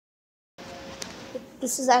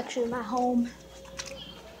This is actually my home.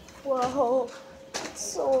 Whoa,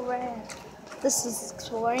 so rad. This is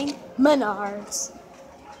exploring Menards.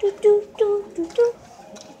 Do do do do do.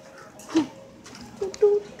 Do do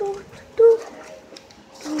do do do.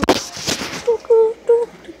 Do do do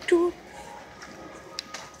do do.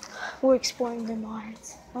 We're exploring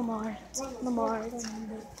Menards. Menards,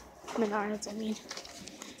 I mean.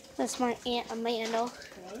 That's my Aunt Amanda.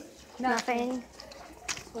 Nothing.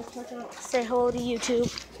 Say hello to YouTube.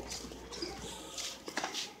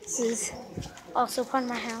 This is also part of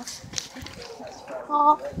my house.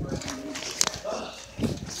 Oh.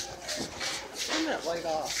 Turn that light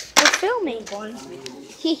off. We're filming.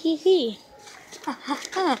 Hee hee hee. Ha ha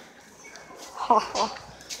ha. Ha ha.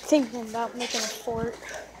 Thinking about making a fort.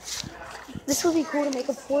 This would be cool to make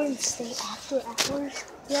a fort and stay after hours.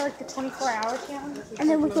 Yeah, like the 24-hour challenge. And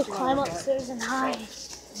then we could climb upstairs and hide.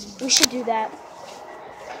 We should do that.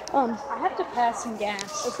 I have to pass some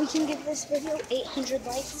gas. If we can give this video 800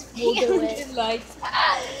 likes, we'll do it. 800 likes.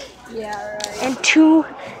 Yeah, right. And I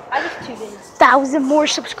just 2 days. 2,000 more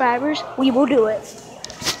subscribers, we will do it.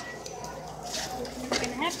 We're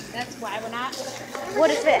gonna have to. That's why we're not.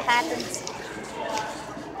 What if it happens?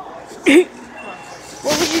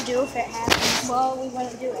 What would you do if it happens? Well, we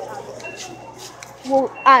wouldn't do it, obviously.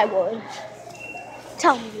 Well, I would.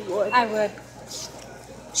 Tell me you would. I would.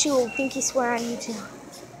 She will pinky swear on YouTube.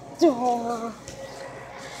 Oh.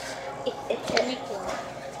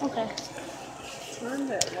 Okay. Turn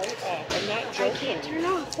that light off. I'm not joking. I can't turn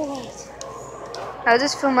off the light. I'll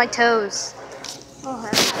just film my toes.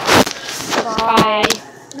 Okay. Bye.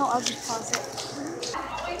 No, I'll just pause it.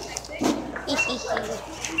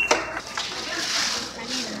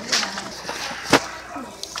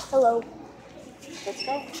 Hello. Let's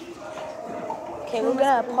go. Okay, we're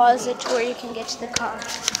gonna pause it to where you can get to the car.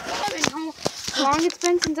 How long it's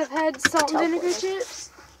been since I've had salt and vinegar Teleport. chips?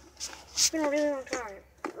 It's been a really long time.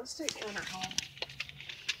 Let's take Connor home.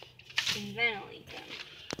 And then I'll eat them.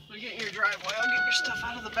 We'll get in your driveway. I'll get your stuff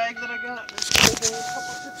out of the bag that I got. We'll bring a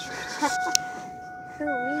couple pictures.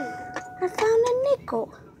 Halloween. I found a nickel.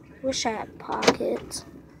 Wish I had pockets.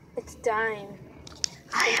 It's dime.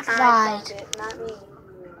 I have I lied. found it, not me.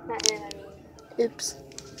 Not him, I mean. Oops.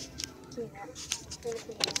 Give me that. Give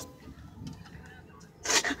me that.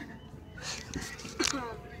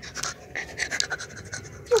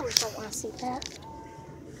 I wish I want to see that.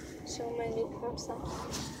 Show my new pump sign.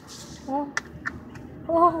 Oh.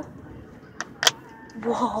 Whoa.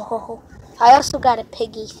 Whoa. I also got a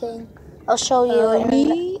piggy thing. I'll show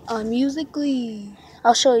you. On Musically.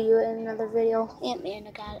 I'll show you in another video. Aunt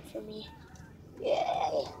Amanda got it for me.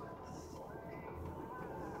 Yay.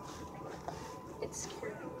 It's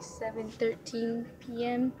 7:13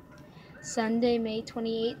 p.m. Sunday, May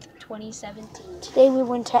 28th, 2017. Today we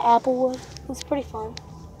went to Applewood. It was pretty fun.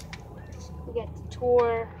 We got to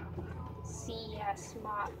tour C.S.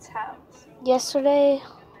 Mott's house. Yesterday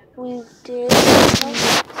we did.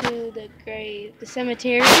 To the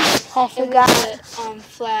cemetery. I forgot. And the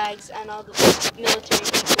flags and all the military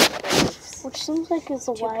people's graves. Which seems like it's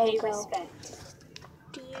a To while pay ago. respect.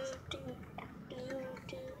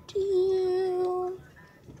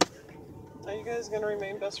 Are you guys gonna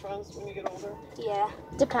remain best friends when you get older? Yeah.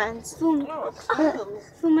 Depends. No, it depends.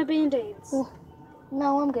 Fill my band-aids.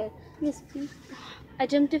 No, I'm good. Yes, please. I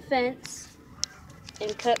jumped a fence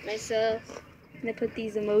and cut myself. And I put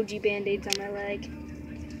these emoji band-aids on my leg.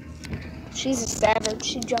 She's a savage.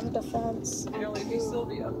 She jumped a fence. You only do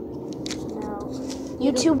Sylvia. No.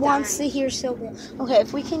 YouTube wants to hear Sylvia. Okay,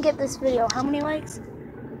 if we can get this video, how many likes?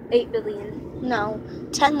 8 billion. No,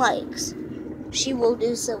 10 likes. She will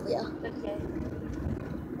do Sylvia. Okay.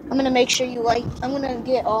 I'm gonna make sure you like. I'm gonna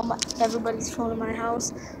get everybody's phone in my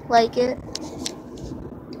house. Like it.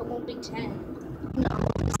 It won't be 10. No.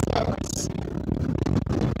 Yes.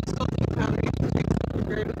 Still think how you can take the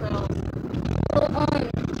grade without. Well,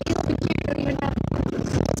 you don't even have.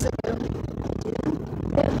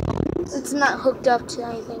 It's not hooked up to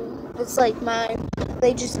anything. It's like mine.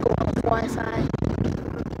 They just go off Wi-Fi.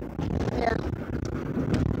 Yeah.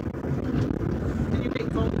 Can you make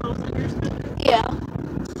phone calls on your stuff? Yeah.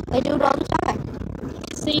 I do it all the time.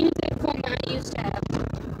 Same exact phone that I used to have.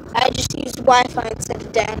 I just use Wi-Fi instead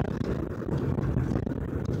of data.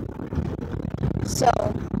 So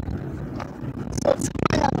it's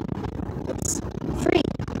kind of, it's free.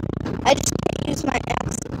 I just can't use my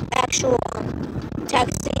actual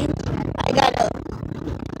texting.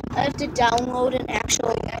 I have to download an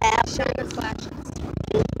actual app. Show your flashes.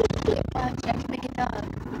 I can make it up.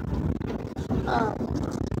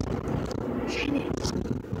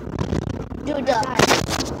 Do a duck.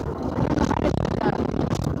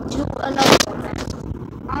 Do another one.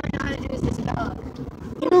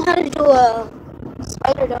 You know how to do a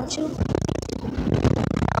spider, don't you?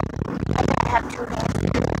 I have 2 hands.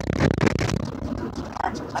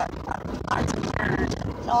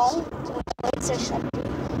 No, legs are separate.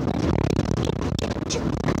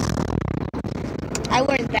 I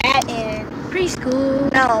learned that in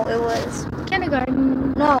Preschool. no, it was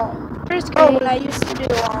Kindergarten. no. First Oh, grade. when I used to do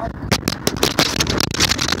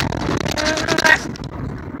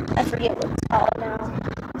I forget what it's called now.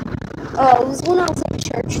 Oh, it was when I was in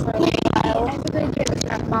church for a while. I forgot to get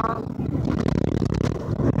my mom.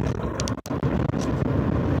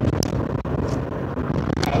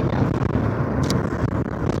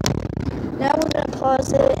 Now we're gonna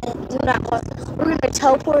pause it and do not pause it. We're gonna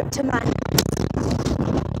teleport to my.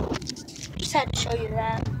 Just had to show you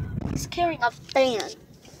that. He's carrying a fan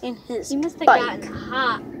in his He must have bike. gotten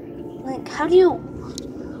hot. Like, how do you?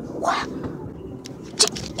 Wow.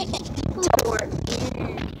 Teleport.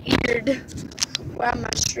 Weird. We're on my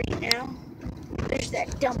street now. There's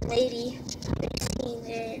that dumb lady that you've seen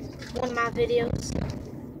in one of my videos.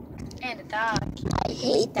 And a dog. I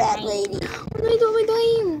hate that lady. What do I do with my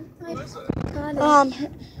game?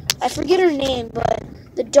 I forget her name, but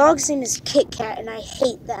the dog's name is Kit Kat, and I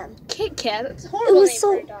hate them. Kit Kat. That's a It horrible was name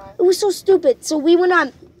so for a dog. it was so stupid. So we went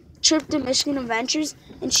on trip to Michigan Adventures,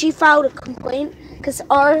 and she filed a complaint because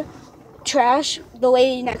our trash, the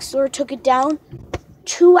lady next door, took it down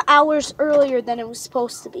 2 hours earlier than it was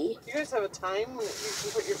supposed to be. You guys have a time when you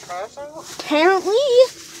can put your trash out? Apparently,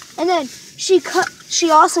 and then she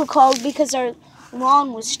also called because our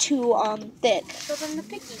lawn was too thick. So then the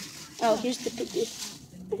picky. Oh, here's the piggy.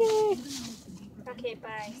 Okay. Okay,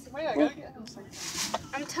 bye. Wait, I gotta get him.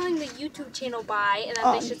 I'm telling the YouTube channel bye, and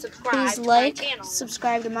then they should subscribe Please to like, my channel.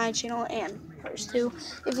 subscribe to my channel and hers too.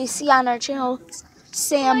 If you see on our channel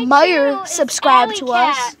Sam My Meyer channel is subscribe to Alley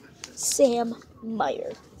us. Cat. Sam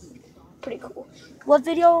Meyer. Pretty cool. What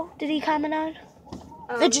video did he comment on?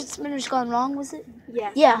 Fidget spinner's gone wrong, was it?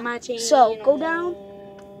 Yeah. Yeah. My channel. So go down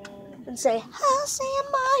and say, hi,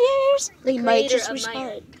 Sam Myers. They might Creator just of respond.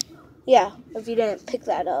 Meyer. Yeah, if you didn't pick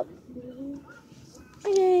that up.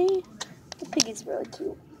 Okay. The piggy's really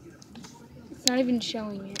cute. It's not even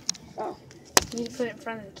showing it. Oh. You need to put it in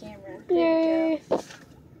front of the camera. Yay.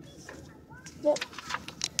 Yep.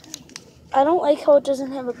 I don't like how it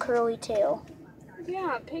doesn't have a curly tail.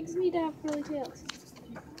 Yeah, pigs need to have curly tails.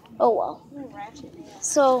 Oh well. I'm gonna ratchet it.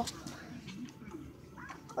 So,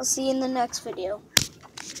 I'll see you in the next video.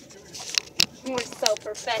 We're so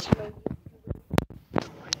professional.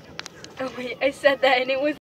 Oh wait, I said that and it was